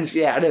 But then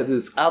she added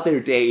this other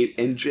date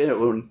in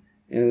June,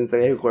 and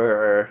they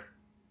were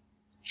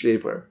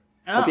cheaper.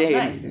 Oh,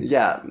 nice.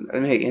 Yeah, I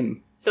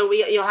mean... So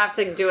you'll have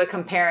to do a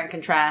compare and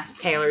contrast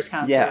Taylor's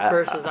concert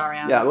versus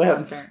Ariana's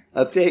concert.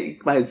 I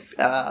think I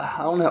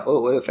don't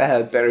know if I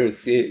had better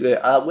seats.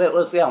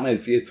 We'll see how many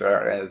seats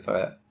are if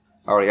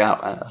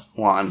Ariana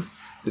won.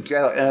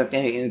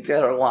 The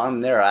Taylor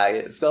won there,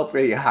 it's still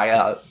pretty high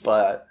up,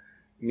 but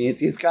I mean,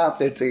 these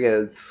concert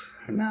tickets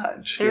are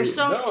not cheap. They're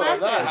so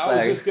expensive. I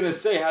was just going to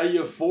say, how do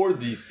you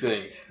afford these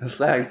things? It's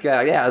like,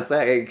 it's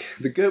like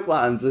the good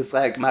ones, it's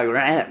like my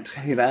rent,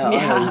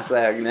 Yeah. It's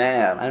like,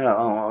 man, I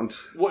don't.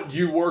 What, do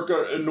you work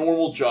a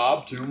normal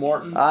job too,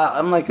 Martin?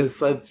 I'm like a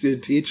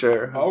substitute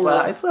teacher. Oh,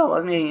 but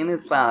really?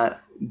 It's not,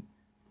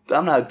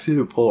 I'm not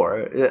too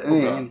poor.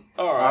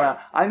 All right.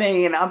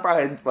 I'm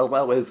probably the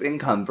lowest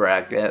income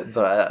bracket,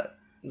 but...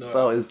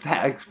 lowest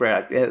tax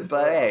bracket,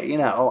 but hey,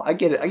 I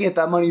get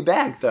that money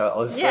back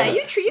though. So, yeah,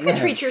 you can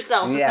treat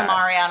yourself to some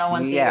Ariana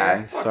once a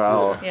year.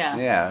 But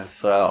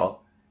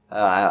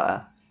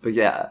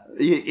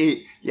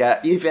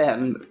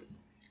even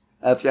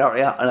at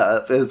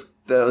Ariana,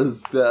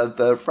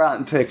 the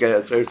front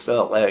tickets are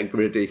still like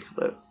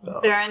ridiculous. So.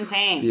 They're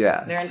insane.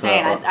 Yeah, they're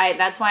insane. I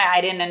that's why I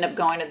didn't end up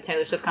going to the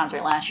Taylor Swift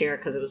concert last year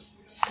because it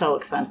was so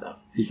expensive.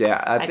 Yeah,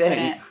 I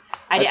think.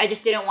 I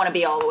just didn't want to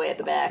be all the way at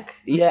the back.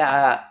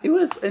 Yeah, it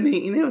was all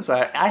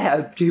right. I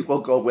had people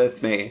go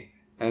with me,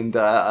 and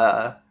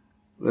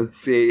let's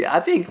see. I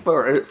think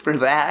for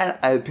that,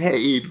 I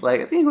paid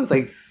I think it was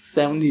like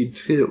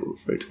 $72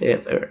 for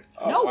Taylor.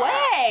 No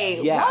way!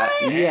 Yeah,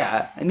 what?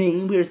 Yeah. I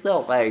mean, we were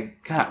still kind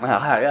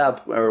of high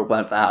up or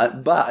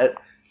whatnot, but.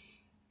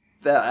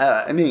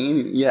 I paid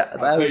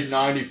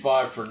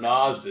 $95 for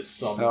Nas this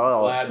summer.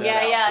 Oh. Glad that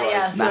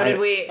yeah. So did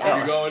we. Did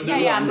you go and do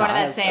I'm going to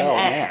that same.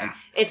 Man.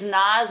 It's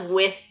Nas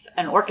with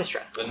an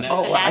orchestra.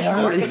 I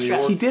heard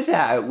Orchestra. He did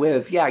that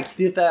with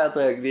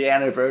the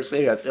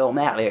anniversary of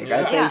Illmatic.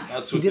 Yeah, I think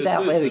that's he what did this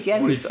that is. with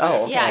again. He's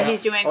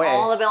He's doing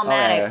all of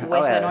Illmatic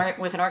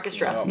with an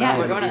orchestra. Oh, yeah, man,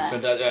 we're going to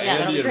that.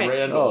 Andy and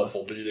Randolph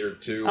will be there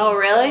too. Oh,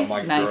 really?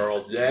 My nice.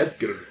 girls. Yeah, it's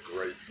going to be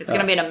great. It's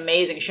going to be an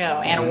amazing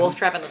show. Anna Wolf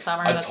Trap in the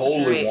summer. I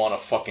totally want a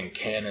fucking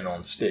cannon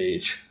on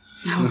stage.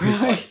 Oh,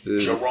 really?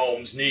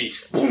 Jerome's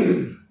niece.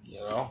 Boom!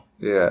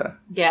 Yeah.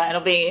 Yeah,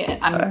 it'll be...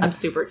 I'm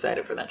super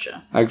excited for that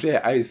show. Actually,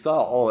 I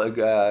saw a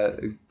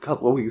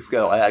couple of weeks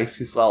ago, I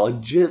actually saw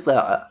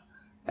GZA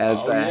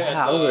at the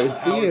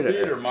Howard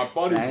Theater. My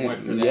buddies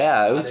went to that.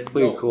 Yeah, it was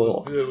pretty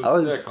cool. I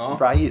was sick, huh?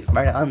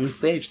 right on the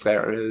stage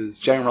there. It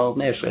was general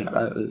admission.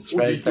 Was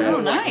he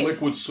doing nice.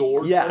 Liquid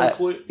Swords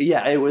mostly?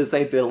 Yeah, it was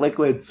like the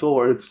Liquid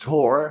Swords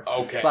tour.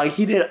 Okay. But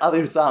he did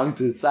other songs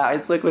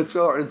besides Liquid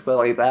Swords, but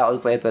that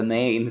was the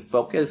main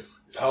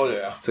focus. Oh,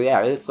 yeah. So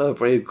yeah, it's so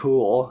pretty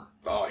cool.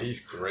 Oh, he's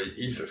great.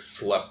 He's a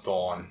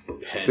slept-on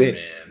pen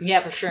man.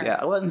 Yeah, for sure. Yeah,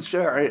 I wasn't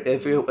sure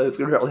if it was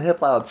a real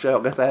hip-hop show,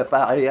 because I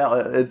thought,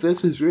 if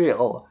this is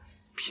real,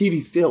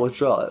 Petey Steele would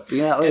show up. If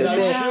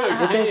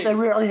it's a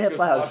real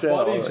hip-hop show.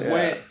 My buddies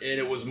went, and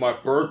it was my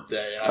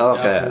birthday, and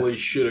I definitely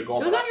should have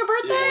gone. It was on your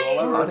birthday?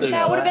 Yeah, my birthday.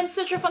 That would have been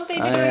such a fun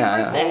thing to do on your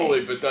birthday.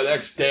 Totally, but the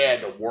next day I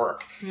had to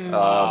work.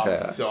 Okay.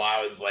 So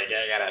I was like,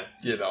 I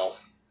gotta,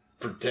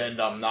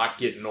 pretend I'm not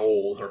getting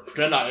old, or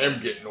pretend I am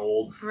getting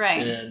old, Right.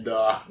 And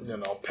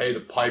pay the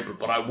piper.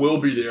 But I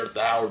will be there at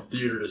the Howard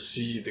Theater to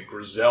see the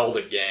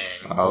Griselda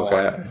Gang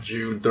on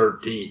June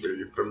 13th. Are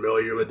you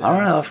familiar with that? I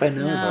don't know if I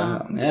know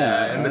No. that.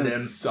 Yeah,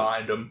 Eminem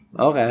signed them.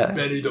 Okay.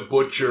 Benny the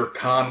Butcher,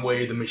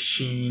 Conway the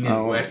Machine,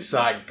 and West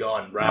Side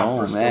Gun,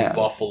 rappers from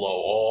Buffalo,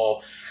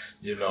 all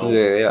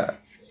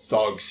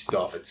thug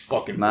stuff. It's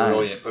fucking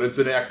brilliant. But it's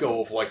an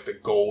echo of like the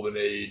golden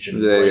age,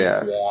 and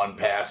Raekwon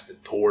passed the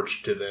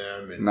torch to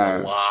them, and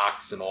the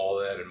Lox and all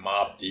that, and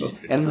Mobb Deep.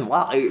 And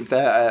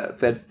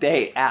the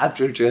day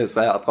after just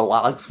the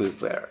Lox was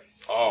there.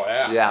 Oh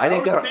yeah. Yeah, I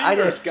didn't go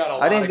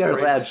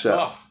to that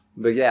stuff. show.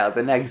 But yeah,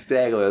 the next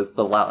day was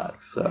the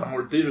Lox. So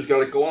our theater's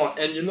got it going on.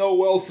 And you know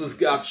who else has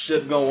got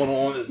shit going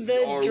on? Is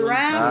the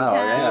Draft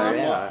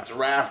House.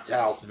 Draft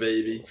House,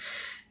 baby.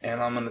 And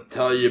I'm going to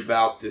tell you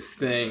about this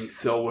thing.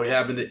 So we're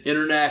having the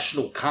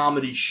International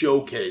Comedy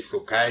Showcase,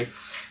 okay?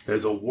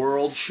 There's a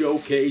World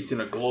Showcase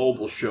and a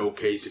Global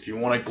Showcase. If you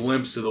want a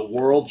glimpse of the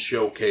World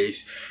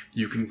Showcase,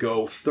 you can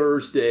go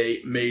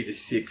Thursday, May the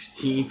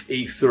 16th,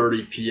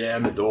 8:30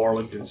 p.m. at the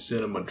Arlington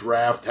Cinema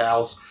Draft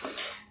House.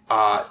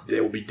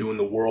 They will be doing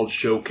the World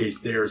Showcase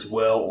there as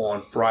well on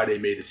Friday,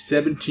 May the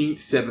 17th,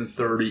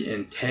 7:30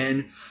 and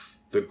 10.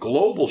 The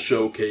Global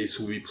Showcase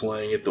will be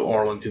playing at the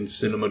Arlington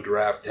Cinema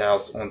Draft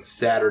House on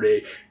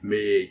Saturday,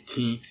 May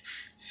 18th,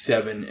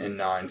 7 and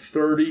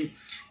 9:30.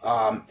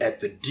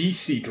 At the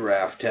DC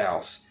Draft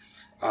House,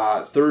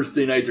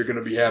 Thursday night they're going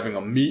to be having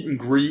a meet and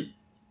greet.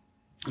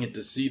 You get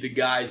to see the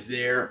guys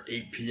there,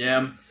 8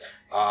 p.m.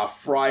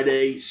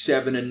 Friday,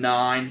 7 and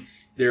 9,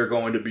 they're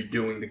going to be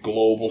doing the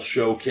Global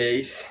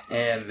Showcase.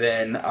 And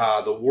then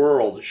the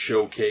World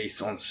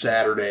Showcase on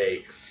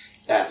Saturday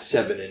at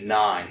 7 and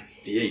 9.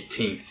 The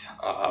 18th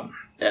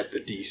at the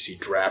DC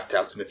Draft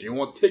House. And if you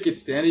want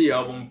tickets to any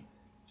of them,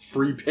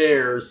 free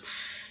pairs,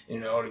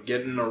 to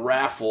get in a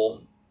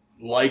raffle,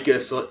 like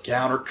us at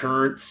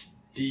Countercurrents,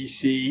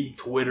 DC,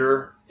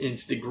 Twitter,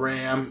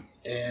 Instagram,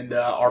 and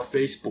our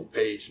Facebook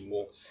page. And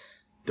we'll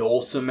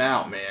dole some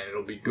out, man.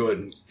 It'll be good.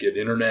 And get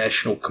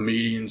international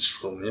comedians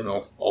from,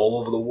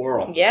 all over the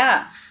world.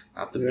 Yeah.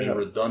 Not to be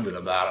redundant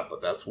about it,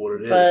 but that's what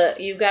it is.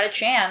 But you've got a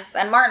chance.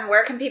 And Martin,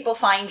 where can people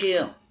find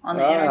you? On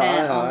the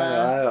internet? On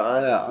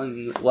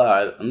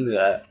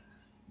the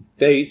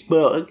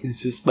Facebook,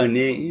 it's just my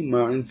name,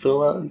 Martin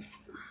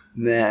Phillips.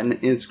 Then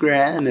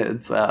Instagram,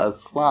 it's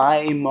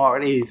Fly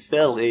Marty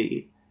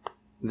Philly.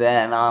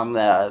 Then on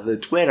the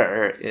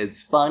Twitter,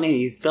 it's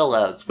Funny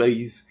Phillips, but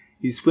you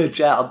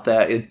switch out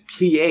it's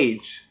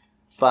PH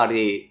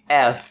Funny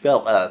F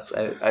Phillips.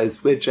 I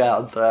switch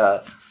out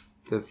the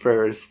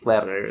first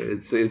letter.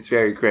 It's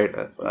very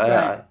creative.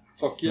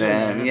 Fuck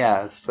yeah,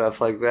 man.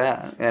 Stuff like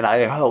that. And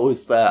I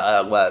host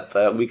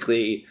the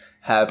weekly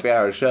happy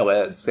hour show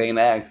at St.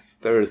 X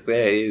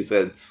Thursdays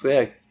at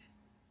 6.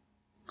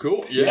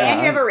 Cool. Yeah. And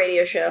you have a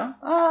radio show.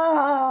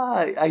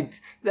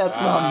 That's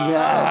wrong.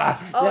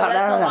 That's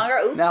no longer.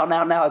 Oops.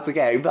 Now it's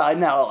okay. But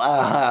no.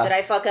 Did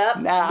I fuck up?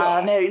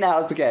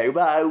 No, it's okay.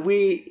 But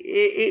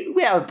we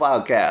have a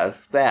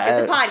podcast.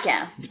 It's a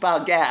podcast. It's a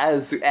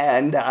podcast,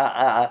 and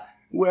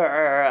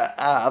we're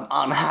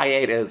on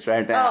hiatus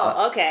right now.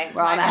 Oh, okay.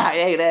 We're on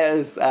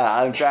hiatus.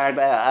 I'm trying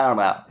to. I don't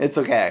know. It's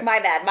okay. My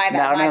bad.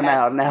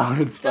 No,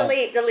 it's fine.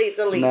 Delete.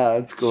 No,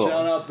 it's cool.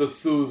 Shout out to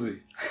Susie.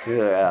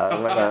 Yeah,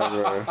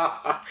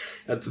 whatever.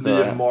 That's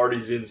me and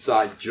Marty's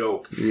inside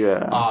joke.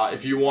 Yeah.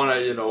 If you want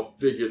to,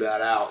 figure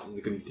that out,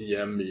 you can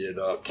DM me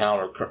at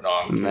Counter.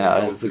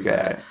 No, it's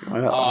okay.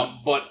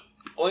 But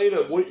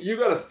later, you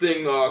got a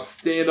thing,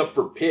 stand up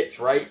for Pits,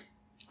 right?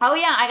 Oh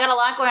yeah, I got a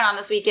lot going on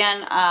this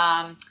weekend.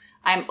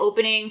 I'm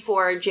opening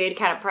for Jade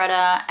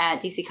Catapretta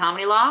at DC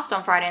Comedy Loft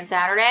on Friday and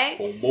Saturday.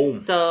 Boom, boom.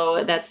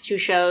 So that's 2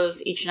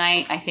 shows each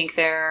night. I think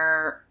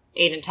they're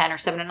 8 and 10 or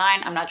 7 and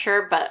 9. I'm not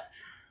sure, but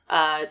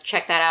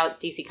check that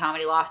out. DC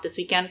Comedy Loft this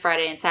weekend,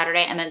 Friday and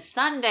Saturday. And then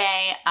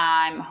Sunday,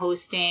 I'm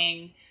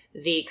hosting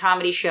the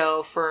comedy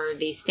show for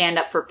the Stand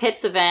Up for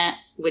Pits event,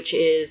 which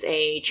is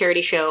a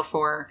charity show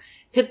for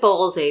pit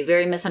bulls, a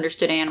very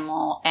misunderstood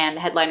animal, and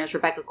the headliner is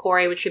Rebecca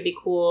Corey, which should be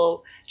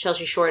cool.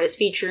 Chelsea Short is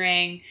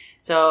featuring,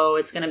 so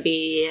it's going to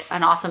be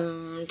an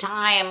awesome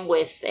time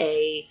with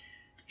a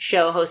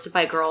show hosted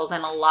by girls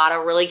and a lot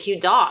of really cute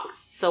dogs.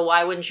 So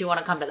why wouldn't you want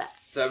to come to that?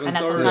 7:30. And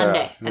that's on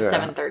Sunday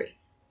at 7:30.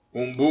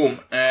 Boom, boom.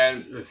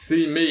 And to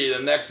see me,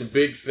 the next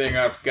big thing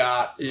I've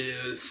got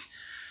is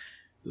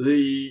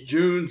the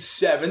June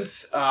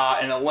 7th,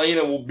 and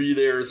Elena will be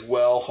there as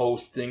well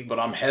hosting, but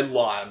I'm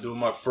doing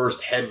my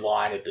first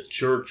headline at the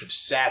Church of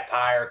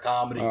Satire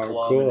Comedy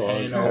Club in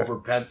Hanover,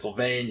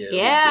 Pennsylvania.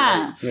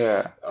 Yeah.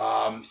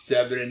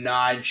 7 and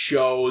 9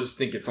 shows. I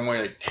think it's only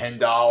like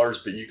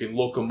 $10, but you can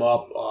look them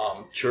up.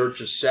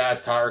 Church of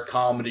Satire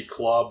Comedy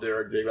Club.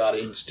 They got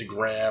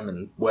Instagram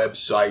and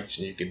websites,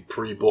 and you can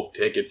pre-book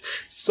tickets.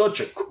 It's such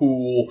a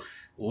cool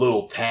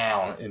little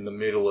town in the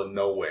middle of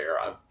nowhere.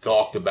 I've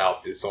talked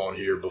about this on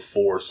here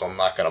before, so I'm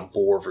not going to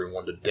bore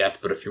everyone to death,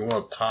 but if you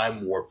want a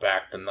time warp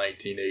back to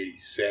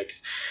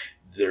 1986,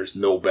 there's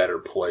no better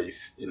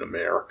place in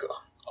America.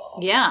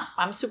 Yeah,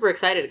 I'm super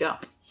excited to go.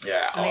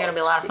 Yeah, I think it'll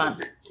be a lot of fun.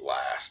 Be a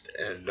blast,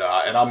 and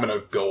I'm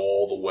gonna go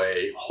all the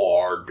way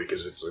hard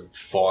because it's a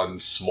fun,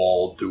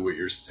 small,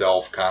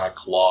 do-it-yourself kind of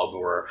club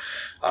where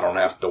I don't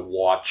have to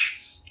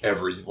watch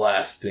every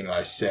last thing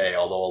I say.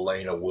 Although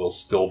Elena will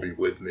still be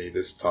with me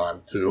this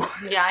time too.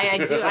 Yeah, I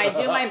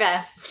do my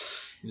best.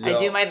 I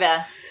do my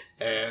best.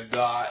 And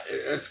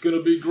it's going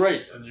to be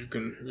great. And you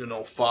can,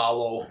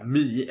 follow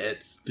me at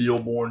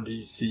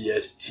SteelbornDC,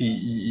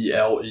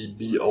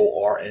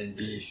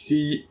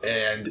 SteelEborndC,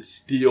 and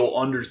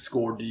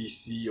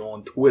Steel_DC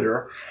on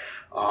Twitter.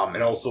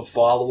 And also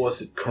follow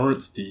us at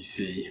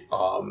CurrentsDC.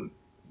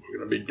 We're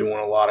going to be doing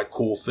a lot of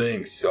cool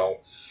things,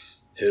 so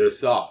hit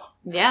us up.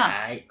 Yeah. All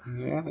right?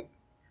 Yeah.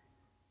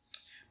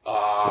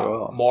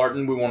 Cool.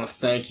 Martin, we want to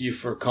thank you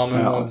for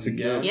coming once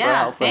again.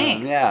 Yeah,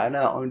 thanks. Yeah,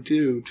 no,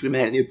 too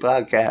many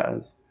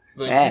podcasts.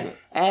 Thank you.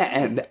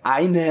 And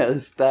I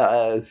missed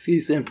the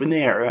season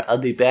premiere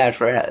of The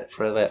Bachelorette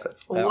for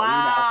this. So,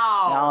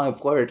 Wow. Now I'm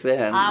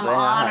important. I'm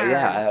honored.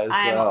 Yeah,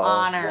 I'm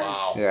honored.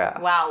 Wow. Yeah.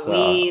 Wow,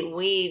 so-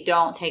 we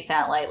don't take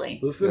that lightly.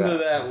 Listen to Yeah.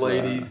 that,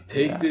 ladies.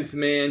 Take this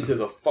man to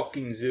the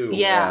fucking zoo.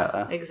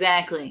 Yeah,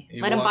 exactly.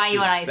 He Let him buy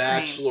you an ice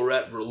watches cream.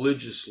 Bachelorette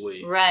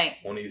religiously Right.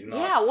 when he's not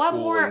Yeah,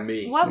 schooling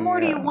me. what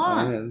more do you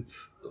want?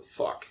 It's- The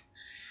fuck?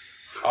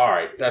 All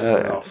right,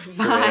 that's enough.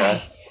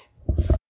 Bye.